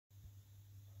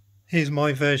Here's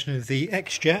my version of the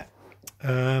Xjet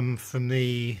from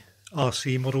the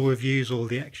RC model reviews or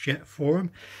the Xjet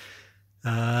forum.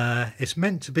 It's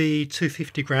meant to be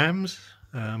 250 grams,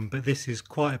 but this is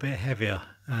quite a bit heavier,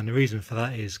 and the reason for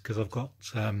that is because I've got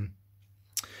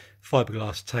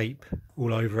fiberglass tape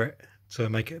all over it to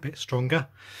make it a bit stronger.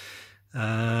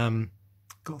 Got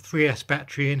 3S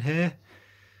battery in here.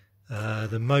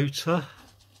 The motor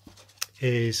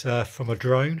is from a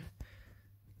drone.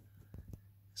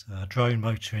 So a drone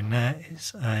motor in there.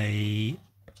 It's a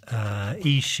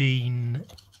Eachine,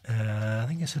 I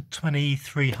think it's a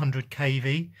 2300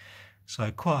 kV,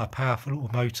 so quite a powerful little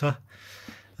motor.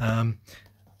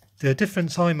 The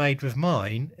difference I made with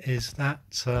mine is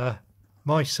that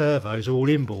my servos are all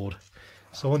inboard.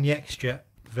 So on the Xjet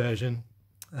version,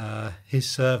 his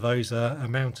servos are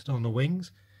mounted on the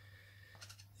wings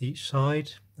each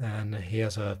side, and he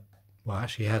has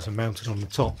he has them mounted on the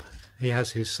top. He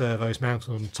has his servos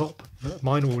mounted on the top, but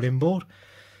mine are all inboard.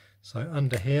 So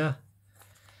under here,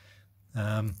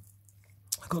 I've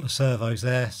got the servos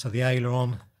there, so the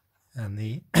aileron and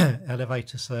the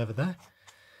elevator servo there.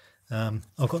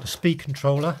 I've got the speed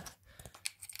controller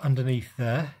underneath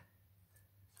there.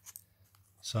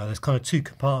 So there's kind of two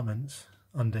compartments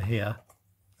under here.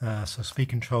 So speed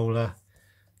controller,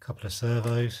 a couple of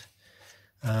servos.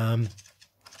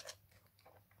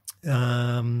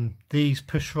 These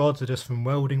push rods are just from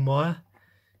welding wire,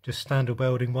 just standard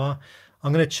welding wire.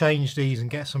 I'm going to change these and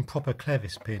get some proper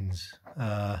clevis pins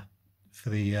for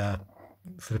the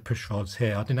push rods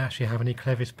here. I didn't actually have any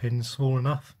clevis pins small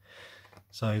enough,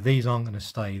 so these aren't going to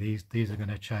stay. These are going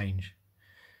to change.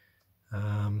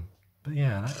 But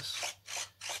yeah,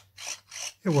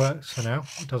 it works for now.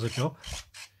 It does a job.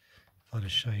 I'll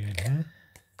just show you in here.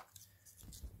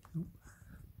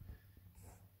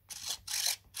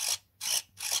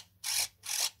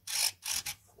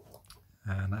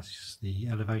 And that's just the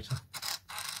elevator.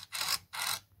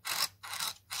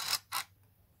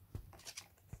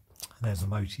 There's a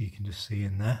motor you can just see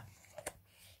in there.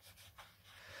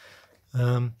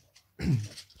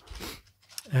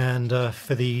 And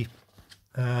for the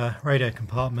radio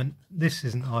compartment, this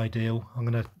isn't ideal. I'm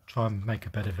going to try and make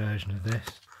a better version of this,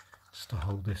 just to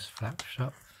hold this flap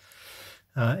shut.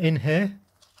 In here,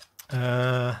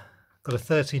 got a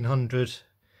 1300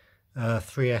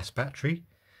 3S battery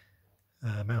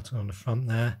mounted on the front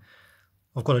there.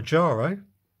 I've got a gyro,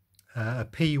 a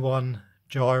P1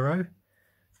 gyro,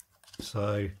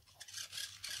 so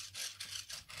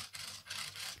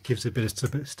gives a bit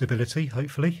of stability,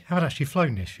 hopefully. Haven't actually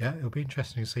flown this yet. It'll be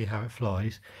interesting to see how it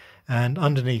flies. And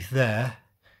underneath there,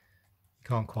 you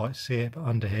can't quite see it, but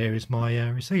under here is my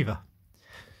receiver.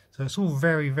 So it's all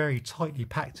very, very tightly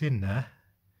packed in there.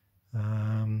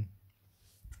 Only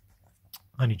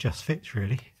just fits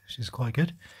really, which is quite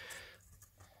good.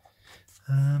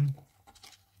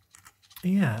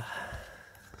 Yeah,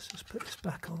 let's just put this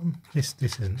back on. This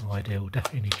isn't ideal,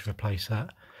 definitely need to replace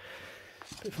that.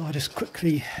 But if I just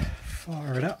quickly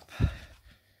fire it up. So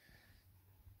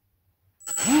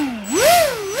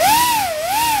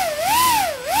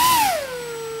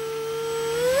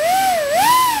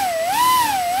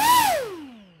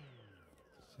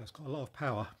it's got a lot of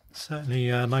power, certainly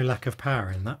no lack of power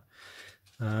in that.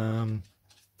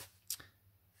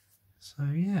 So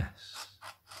yes,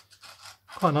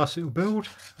 quite a nice little build,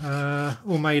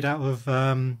 all made out of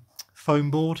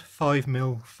Foamboard,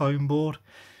 5mm Foamboard,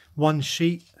 one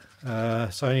sheet.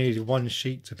 So I needed one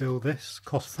sheet to build this.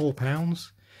 Cost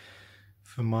 £4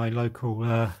 from my local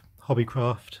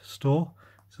hobbycraft store.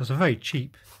 So it's a very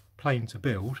cheap plane to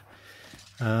build.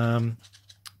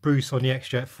 Bruce on the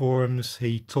Xjet forums,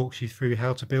 he talks you through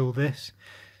how to build this.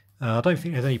 I don't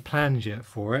think there's any plans yet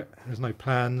for it. There's no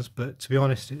plans, but to be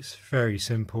honest, it's very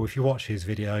simple. If you watch his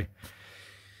video,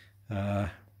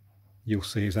 you'll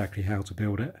see exactly how to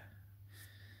build it.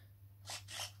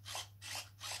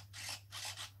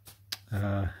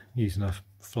 Using a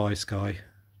Fly Sky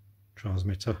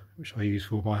transmitter, which I use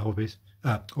for all my hobbies,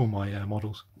 all my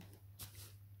models.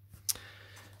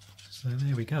 So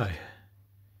there we go.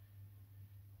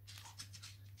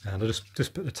 And I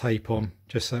just put the tape on,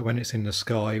 just so when it's in the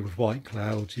sky with white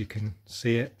clouds you can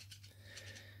see it.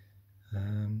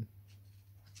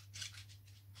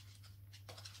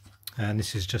 And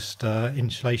this is just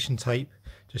insulation tape,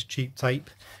 just cheap tape,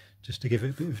 just to give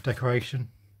it a bit of decoration.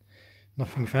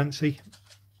 Nothing fancy.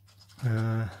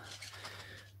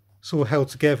 It's all held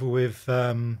together with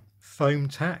foam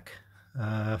tack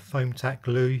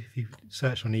glue. If you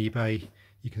search on eBay,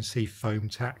 you can see foam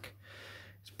tack.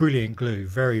 It's brilliant glue,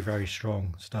 very, very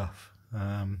strong stuff.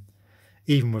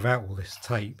 Even without all this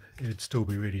tape, it would still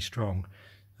be really strong.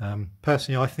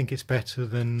 Personally, I think it's better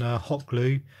than hot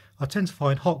glue. I tend to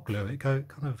find hot glue, it kind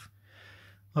of,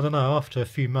 I don't know, after a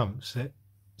few months it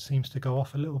seems to go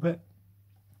off a little bit.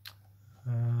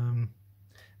 And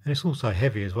it's also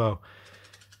heavy as well.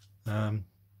 To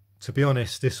be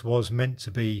honest, this was meant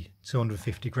to be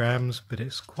 250 grams, but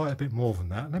it's quite a bit more than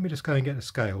that. Let me just go and get the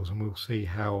scales and we'll see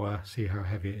how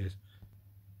heavy it is.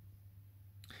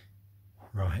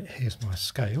 Right, here's my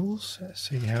scales. Let's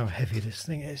see how heavy this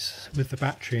thing is with the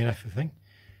battery and everything.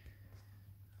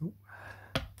 Ooh.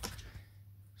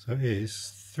 So it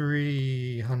is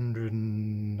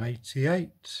 388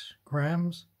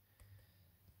 grams.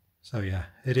 So yeah,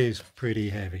 it is pretty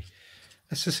heavy.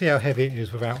 Let's just see how heavy it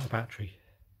is without the battery.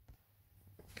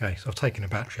 Okay, so I've taken the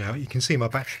battery out. You can see my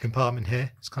battery compartment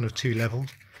here. It's kind of two levels.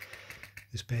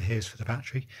 This bit here is for the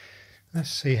battery. Let's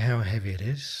see how heavy it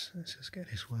is. Let's just get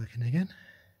this working again.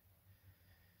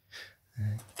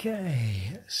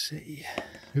 Okay, let's see.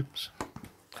 Oops.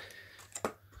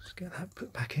 Let's get that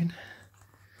put back in.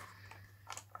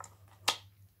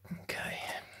 Okay.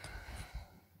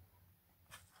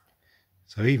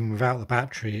 So even without the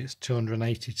battery, it's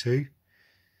 282.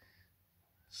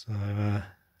 So I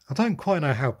don't quite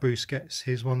know how Bruce gets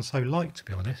his one so light, to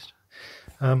be honest.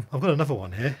 I've got another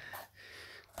one here.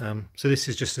 So this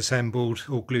is just assembled,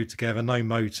 all glued together, no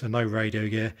motor, no radio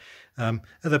gear. At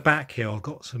the back here I've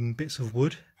got some bits of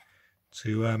wood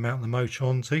to mount the motor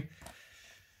onto.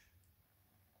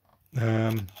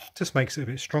 Just makes it a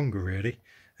bit stronger really.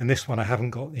 And this one I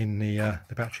haven't got in the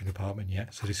battery compartment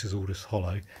yet, so this is all just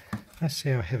hollow. Let's see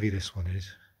how heavy this one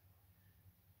is.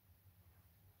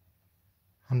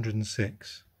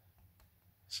 106.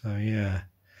 So yeah.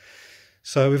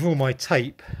 So with all my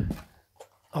tape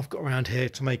I've got around here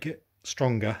to make it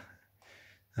stronger.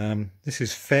 This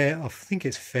is I think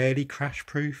it's fairly crash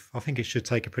proof. I think it should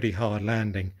take a pretty hard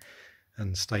landing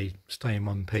and stay in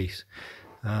one piece.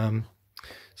 So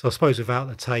I suppose without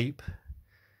the tape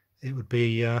it would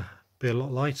be a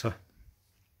lot lighter.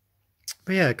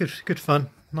 But yeah, good fun.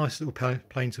 Nice little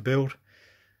plane to build.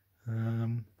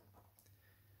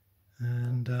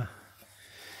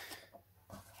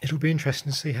 It'll be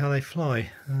interesting to see how they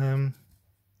fly.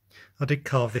 I did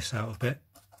carve this out a bit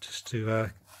just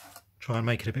to try and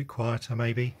make it a bit quieter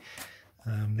maybe.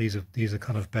 These are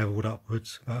kind of beveled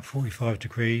upwards, about 45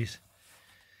 degrees.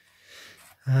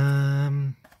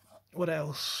 What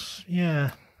else?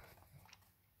 Yeah.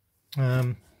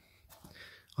 I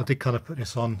did kind of put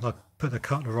this on, I put the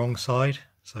cut the wrong side,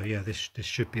 so yeah, this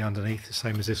should be underneath, the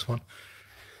same as this one.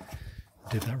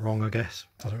 I did that wrong, I guess.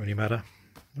 Doesn't really matter,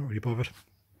 not really bothered.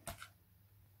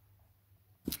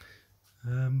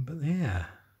 But yeah,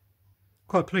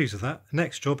 quite pleased with that. The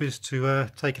next job is to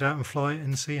take it out and fly it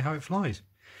and see how it flies.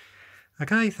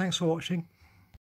 Okay, thanks for watching.